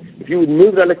paraffin. If you would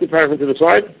move that liquid paraffin to the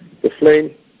side, the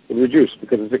flame will reduce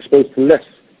because it's exposed to less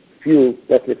fuel,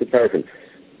 less liquid paraffin.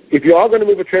 If you are going to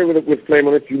move a tray with flame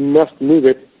on it, you must move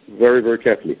it very, very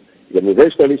carefully. You have to move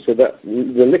very slowly so that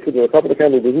the liquid on the top of the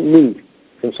candle doesn't move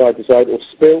from side to side or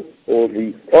spill, or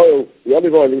the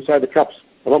olive oil inside the cups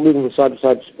are not moving from side to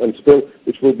side and spill,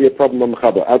 which will be a problem on the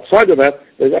mechaber. Outside of that,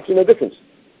 there's absolutely no difference.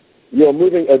 You're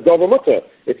moving a dover mutter.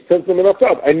 It's tiltum and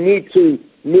outside. I need to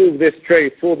move this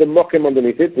tray for the mokim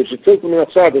underneath it, which is tiltum and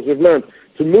outside, as we've learned.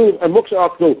 To move a muktzah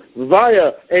article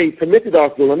via a permitted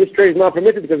article, and this tray is now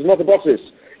permitted because it's not a bosses,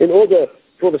 in order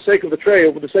for the sake of the tray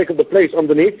or for the sake of the place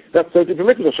underneath, that's totally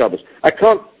permitted on Shabbos. I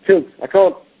can't spill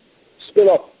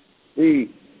off the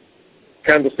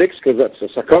candlesticks because that's a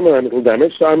sakana and it'll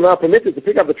damage, so I'm now permitted to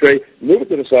pick up the tray, move it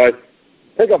to the side,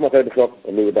 take off my tablecloth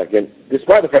and move it back in,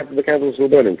 despite the fact that the candles are still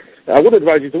burning. Now, I would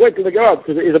advise you to wait till they go out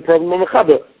because it is a problem on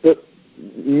mechaber, but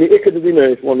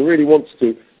if one really wants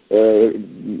to,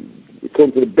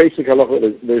 according to the basic halacha,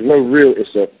 there's no real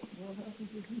issa.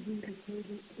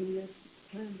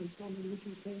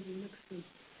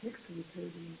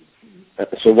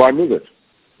 So why move it?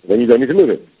 Then you don't need to move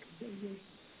it.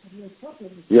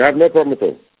 You have no problem at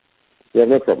all. You have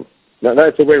no problem. Now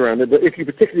that's a way around it. But if you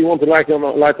particularly want to light on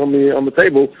the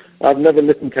table, I've never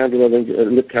lit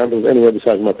candles anywhere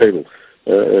besides my table.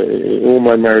 All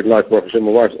my married life,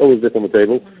 my wife's always lit on the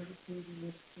table.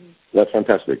 That's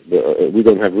fantastic. But, we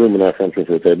don't have room in our front room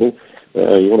for a table.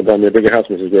 You want to buy me a bigger house,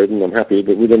 Mrs. Graydon, I'm happy,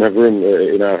 but we don't have room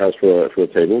in our house for a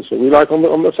table, so we light on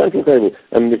the central table.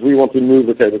 And if we want to move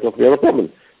the tablecloth, we have a problem.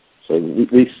 So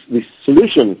the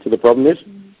solution to the problem is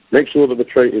make sure that the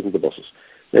tray isn't the bosses.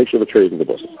 Make sure the tray isn't the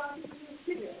bosses.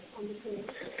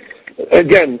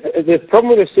 Again, the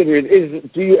problem with a siddur is,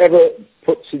 do you ever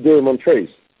put siddurim on trays?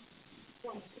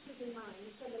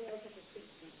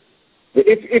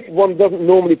 If one doesn't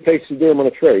normally place siddurim on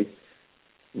a tray,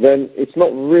 then it's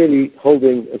not really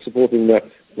holding and supporting that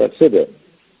siddur.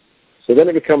 So then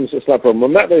it becomes a slight problem.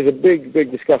 On that, there's a big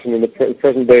discussion in the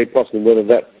present day possibly whether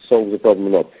that solves the problem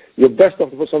or not. You're best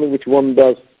off to put something which one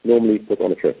does normally put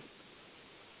on a tray.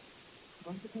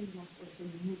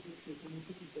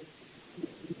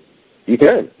 You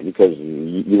can, because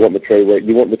you want the tray where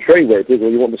it is, or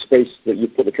you want the space that you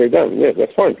put the tray down. Yeah,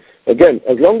 that's fine. Again,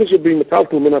 as long as you're being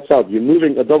metaltal min outside, you're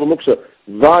moving a dover muktza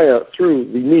through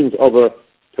the means of a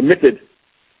permitted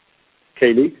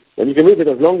keli, then you can move it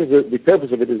as long as the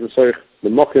purpose of it is the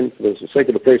mokin, for the sake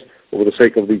of the place, or for the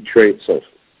sake of the tray itself.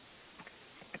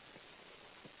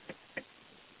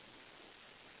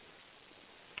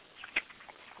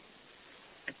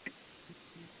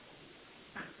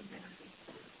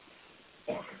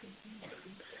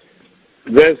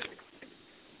 There's,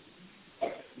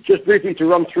 just briefly to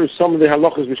run through some of the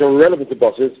halachas which are relevant to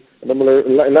bosses, and I'm going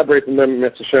to elaborate on them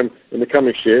in the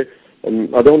coming shiur.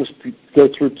 I don't want to go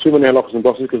through too many halachas and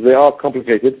bosses because they are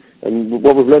complicated, and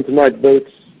what we've learned tonight, though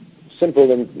it's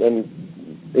simple and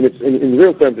in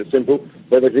real terms it's simple,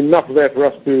 but there's enough there for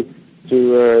us to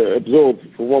absorb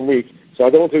for 1 week. So I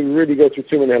don't want to really go through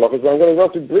too many halachas, but I'm going to go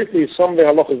through briefly some of the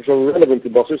halachas which are relevant to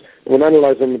bosses, and we'll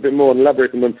analyze them a bit more and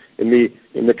elaborate on them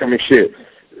in the coming shiur.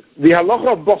 The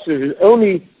halacha of bosses is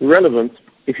only relevant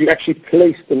if you actually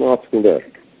placed an article there.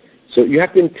 So you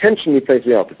have to intentionally place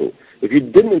the article. If you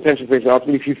didn't intentionally place the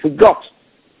article, if you forgot,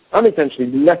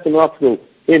 unintentionally left an article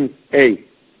in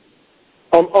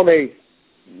on a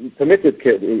permitted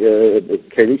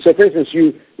keli. So for instance,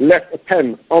 you left a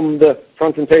pen on the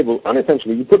front-end table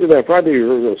unintentionally. You put it there Friday, you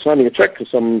were signing a check because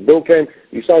some bill came,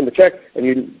 you signed the check, and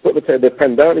you put the pen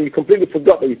down, and you completely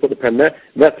forgot that you put the pen there.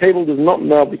 That table does not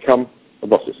now become a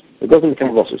bosses. It doesn't become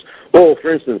a bosses. Or,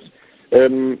 for instance,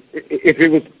 if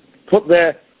it was put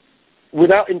there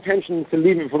without intention to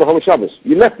leave it for the whole Shabbos,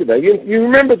 you left it there. You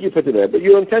remembered you put it there, but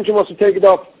your intention was to take it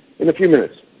off in a few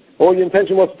minutes, or your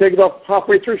intention was to take it off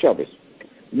halfway through Shabbos.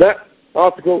 That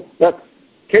article, that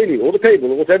keli, or the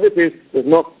table, or whatever it is, does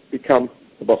not become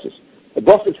a bosses. A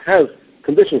bosses has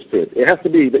conditions to it. It has to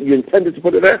be that you intended to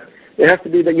put it there. It has to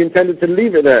be that you intended to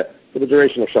leave it there for the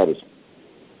duration of Shabbos.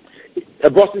 A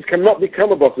bosses cannot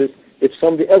become a bosses if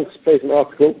somebody else places an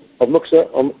article of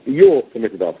Muktza on your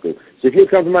permitted article. So if you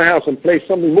come to my house and place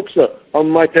something Muktza on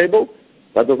my table,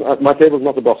 my table is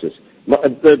not a bosses.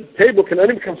 The table can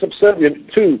only become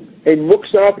subservient to a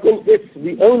Muktza article if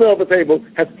the owner of the table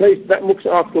has placed that Muktza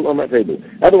article on that table.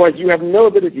 Otherwise, you have no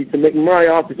ability to make my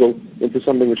article into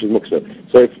something which is Muktza.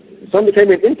 So if somebody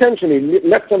came in intentionally,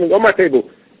 left something on my table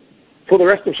for the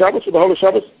rest of Shabbos, for the whole of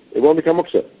Shabbos, it won't become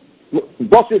Muktza.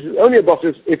 Bosses is only a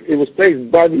bosses if it was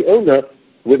placed by the owner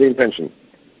with the intention.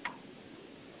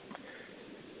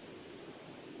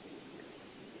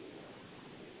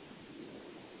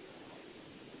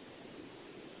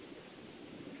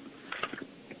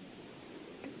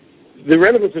 The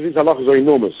relevance of these halachas are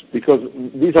enormous because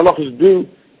these halachas do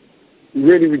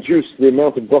really reduce the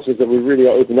amount of bosses that we really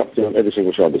are open up to on every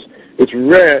single Shabbos. It's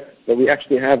rare that we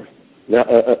actually have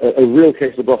a real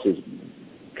case of bosses.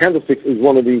 Candlesticks is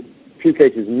one of the few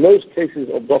cases. Most cases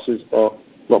of bosses are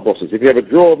not bosses. If you have a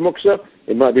drawer of Muktza,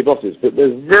 it might be bosses, but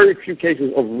there's very few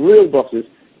cases of real bosses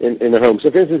in a home.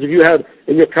 So, for instance, if you had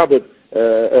in your cupboard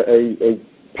a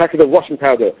packet of washing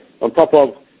powder on top of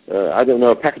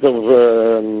a packet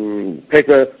of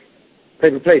paper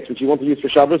plates which you want to use for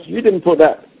Shabbos, you didn't put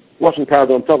that washing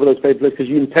powder on top of those paper plates because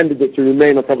you intended it to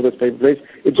remain on top of those paper plates.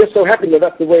 It just so happened that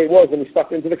that's the way it was when you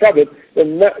stuck it into the cupboard.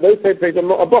 Then those paper plates are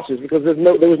not bosses because there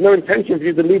was no intention for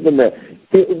you to leave them there.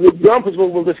 The examples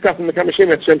we'll discuss in the Kamashim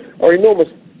are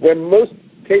enormous, where most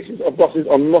cases of bosses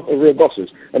are not a real bosses.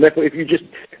 And therefore, if you just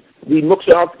the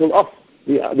Muktza article off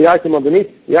the item underneath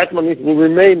will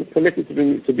remain permitted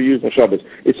to be used on Shabbos.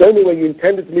 It's only when you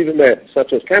intended to leave it there,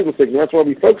 such as candlesticks, and that's why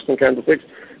we focused on candlesticks,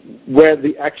 where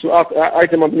the actual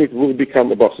item underneath will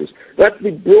become a bosses. That's the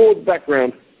broad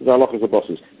background of the halachas of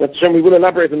bosses. We will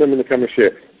elaborate on them in the coming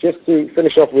share. Just to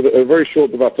finish off with a very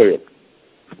short Devar Torah.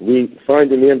 We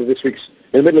find in the middle of this week's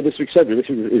Seder, this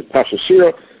is Pasha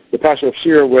Shiur, the Pasha of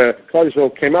Shiur, where Klal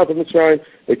Yisrael came out of Mitzrayim,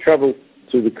 they traveled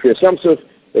to the Kriyas Yamsuf,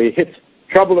 they hit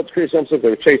trouble at Kriyas Yamsuf, they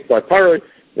were chased by Paro.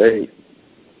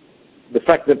 The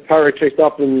fact that Paro chased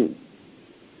after them,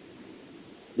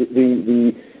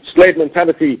 the slave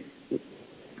mentality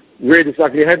reared its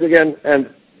ugly head again, and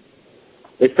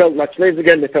they felt like slaves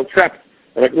again, they felt trapped.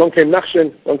 And along came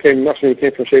Nachshon, he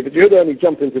came from Shevet Yehuda, and he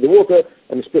jumped into the water,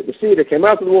 and he split the sea. They came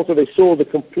out of the water, they saw the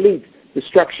complete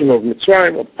destruction of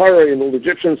Mitzrayim, of Paro, and all the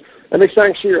Egyptians, and they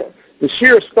sang Shiur. The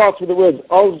Shiur starts with the words,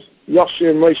 Oz,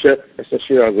 Yoshir, Moshe, it's a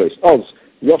Shiur Azos. Oz,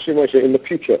 Yoshir, Moshe, in the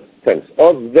future tense.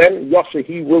 Oz, then, Yoshir,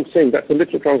 he will sing. That's the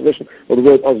literal translation of the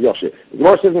word Oz, Yoshir. The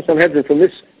Gemara says in Sanhedrin, from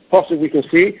this passage we can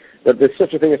see that there's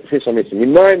such a thing as Tchis HaMesim. We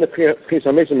know in the Tchis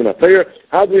HaMesim in the Torah.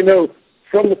 How do we know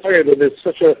from the Torah that there's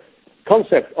such a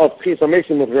concept of Tchis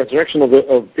HaMesim, of the resurrection of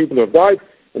people who have died?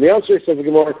 And the answer is, says the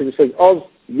Gemara, because it says, Oz,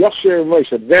 Yoshir,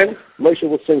 Moshe, then Moshe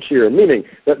will sing Shiur, meaning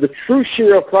that the true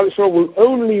Shiur of Klal Yisrael will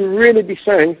only really be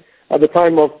sang at the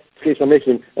time of Tchis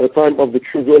HaMesim, at the time of the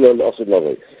true Gula L'Asid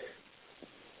Lavei.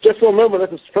 Just for a moment,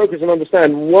 let us focus and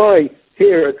understand why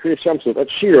here at Kriyas Yamsuf, at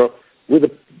Shiur, with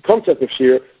the concept of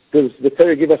Shiur, does the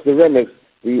Torah give us the remez,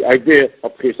 the idea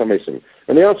of Tchis HaMesim?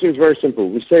 And the answer is very simple.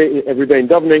 We say every day in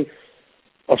davening,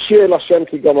 Ashir Lashem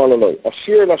ki gam alaloi.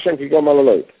 Ashir Lashem ki gam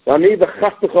alaloi. Ani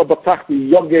b'chastecha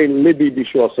b'tachti yogei libi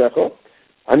b'shuasecha.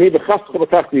 Ani b'chastecha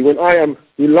b'tachti. When I am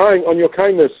relying on your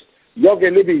kindness,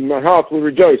 yogei libi, my heart will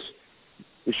rejoice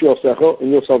b'shuasecha,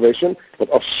 in your salvation. But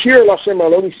Ashir Lashem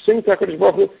aloni, sing to HaKadosh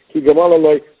Baruch Hu ki gam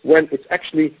alaloi, when it's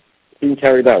actually being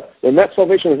carried out. When that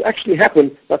salvation has actually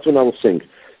happened, that's when I will sing.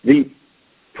 The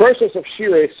process of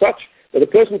Shiur is such that a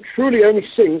person truly only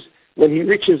sings when he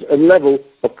reaches a level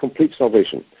of complete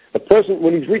salvation. A person,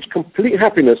 when he's reached complete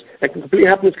happiness, and complete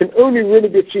happiness can only really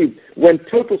be achieved when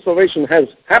total salvation has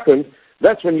happened,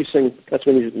 that's when you sing,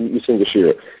 you sing the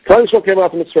Shiur. Klal Yisrael came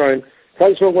out of Mitzrayim,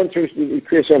 Klal Yisrael went through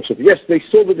Kriyas Yamsuf. Yes, they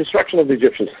saw the destruction of the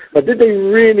Egyptians, but did they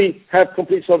really have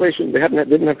complete salvation? They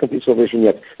didn't have complete salvation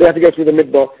yet. They had to go through the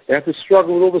Midbar. They had to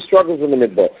struggle with all the struggles in the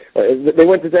Midbar. They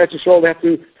went to Eretz Yisrael. They had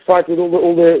to fight with all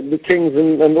the kings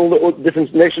and all the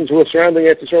different nations who were surrounding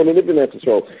Eretz Yisrael and lived in Eretz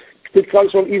Yisrael. Did Klal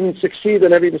Yisrael even succeed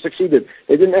and never even succeeded?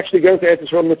 They didn't actually go into Eretz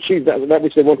Yisrael and achieve that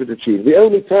which they wanted to achieve. The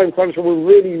only time Klal Yisrael will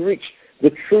really reach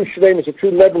the true shleimus, the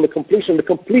true level, the completion, the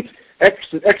complete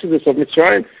exodus of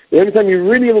Mitzrayim. The only time you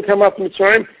really will come out of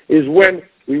Mitzrayim is when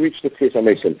we reach the Tchias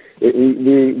HaMesim.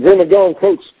 The Vilna Gaon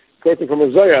quoting from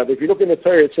Isaiah, if you look in the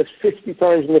Torah, it says 50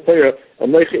 times in the Torah,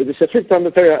 it says 50 times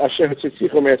in the Torah, Asher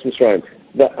Tzitzicho Me'etz Mitzrayim,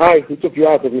 that I who took you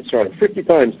out of Mitzrayim, 50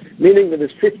 times, meaning that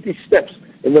there's 50 steps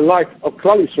in the life of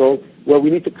Klal Yisrael where we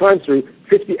need to climb through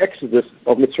 50 exodus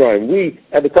of Mitzrayim. We,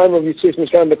 at the time of Yetzias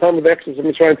Mitzrayim, the time of the exodus of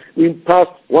Mitzrayim, we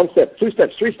passed 1 step, 2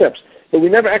 steps, 3 steps, but we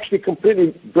never actually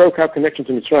completely broke our connection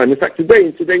to Mitzrayim. In fact,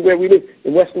 today where we live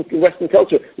in Western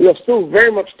culture, we are still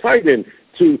very much tied in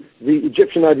to the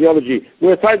Egyptian ideology.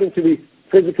 We're tied into the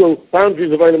physical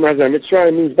boundaries of Olam Hazeh.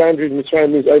 Mitzrayim means boundaries,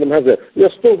 Mitzrayim means Olam Hazeh. We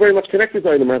are still very much connected to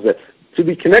Olam Hazeh. To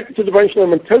be connected to the Divine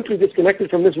Shalom and totally disconnected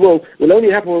from this world will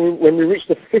only happen when we reach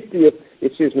the 50th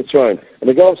Yetzias Mitzrayim. And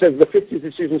the God says the 50th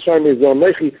Yetzias Mitzrayim is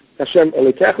Zonechi Hashem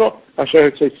Elokecha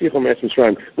Asher Tzitzicho Me'etz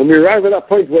Mitzrayim. When we arrive at that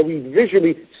point where we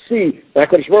visually see that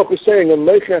HaKadosh Baruch Hu is saying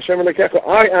Zonechi Hashem Elokecha,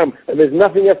 I am, and there's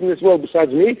nothing else in this world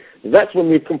besides me, that's when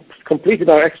we've completed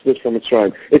our exodus from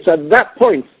Mitzrayim. It's at that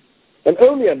point, and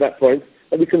only at that point,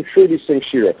 that we can truly sing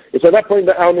Shiur. It's at that point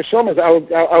that our neshamas,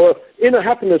 our inner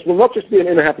happiness will not just be an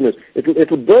inner happiness.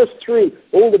 It'll burst through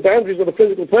all the boundaries of the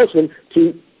physical person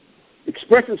to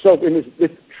express itself in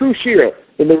this true Shiur,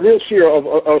 in the real Shiur of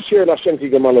Shiur L'Hashem Ki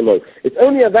Gamal Alo. It's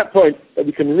only at that point that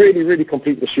we can really, really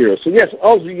complete the Shiur. So yes,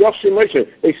 Oz Yoshim Moshe,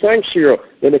 they sang Shiur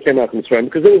when they came out of Mitzrayim,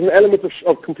 because there was an element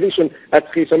of completion at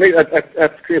Kriyas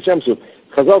Yamsuf.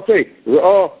 Chazal say,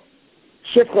 Ra'ah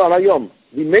Shifcha Al Hayom.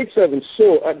 The maidservants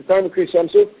saw at the time of Kriyas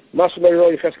Yamsuf,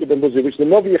 which the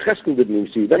Novi Yecheskel didn't even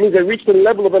see. That means they reached a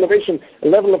level of elevation, a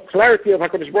level of clarity of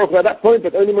HaKadosh Baruch Hu at that point,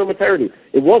 but only momentarily.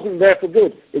 It wasn't there for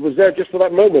good. It was there just for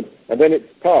that moment, and then it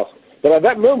passed. But at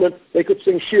that moment, they could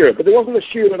sing Shiur. But there wasn't a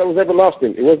Shiur that was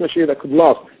everlasting. It wasn't a Shiur that could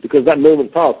last, because that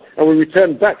moment passed. And we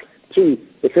returned back to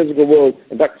the physical world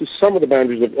and back to some of the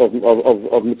boundaries of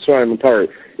Mitzrayim and Pari.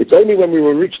 It's only when we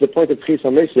will reach the point of Tchias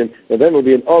HaMesim that then will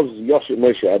be an Oz Yoshim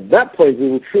Moshe. At that point we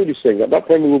will truly sing. At that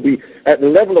point we will be at the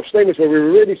level of statements where we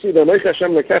will really see the Anochi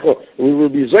Hashem Lekecho, and we will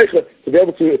be zeicha to be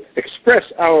able to express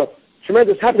our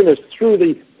tremendous happiness through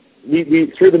the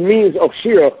means of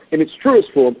Shiur in its truest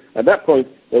form. At that point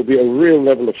there will be a real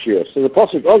level of Shiur. So the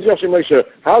pasuk, Oz Yoshim Moshe,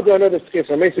 how do I know there's Tchias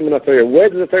HaMesim in the Torah? Where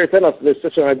does the Torah tell us there's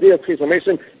such an idea of Tchias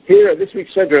HaMesim? Here at this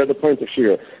week's Seder at the point of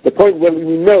Shiur. The point where we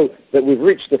know that we've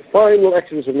reached the final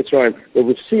exodus of Mitzrayim, where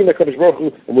we've seen the HaKadosh Baruch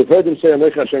Hu, and we've heard him say,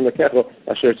 Anochi Hashem Lekecho,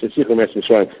 Asher Tzitzicho Me'etz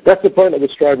Mitzrayim. That's the point that we're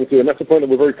striving to, and that's the point that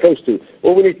we're very close to.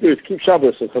 All we need to do is keep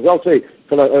Shabbos. And Chazal say,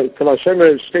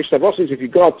 if you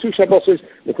guard 2 Shabbos,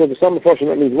 because the summer portion,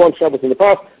 that means 1 Shabbos in the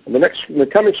past, and the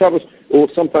coming Shabbos, or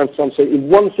sometimes some say in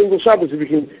 1 single Shabbos, if you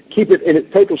can keep it in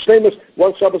its total stainless,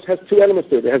 1 Shabbos has 2 elements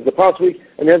to it. It has the past week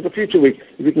and it has the future week.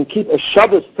 If you can keep a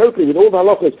Shabbos totally with all the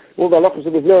halachas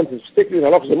that we've learned, particularly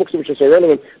the halachas of Muktza, which are so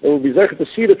relevant, then we'll be zeicha to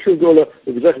see the true Gula,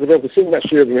 we'll be zeicha to be able to sing that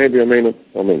Shiur of Mehebi Amen.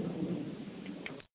 Amen.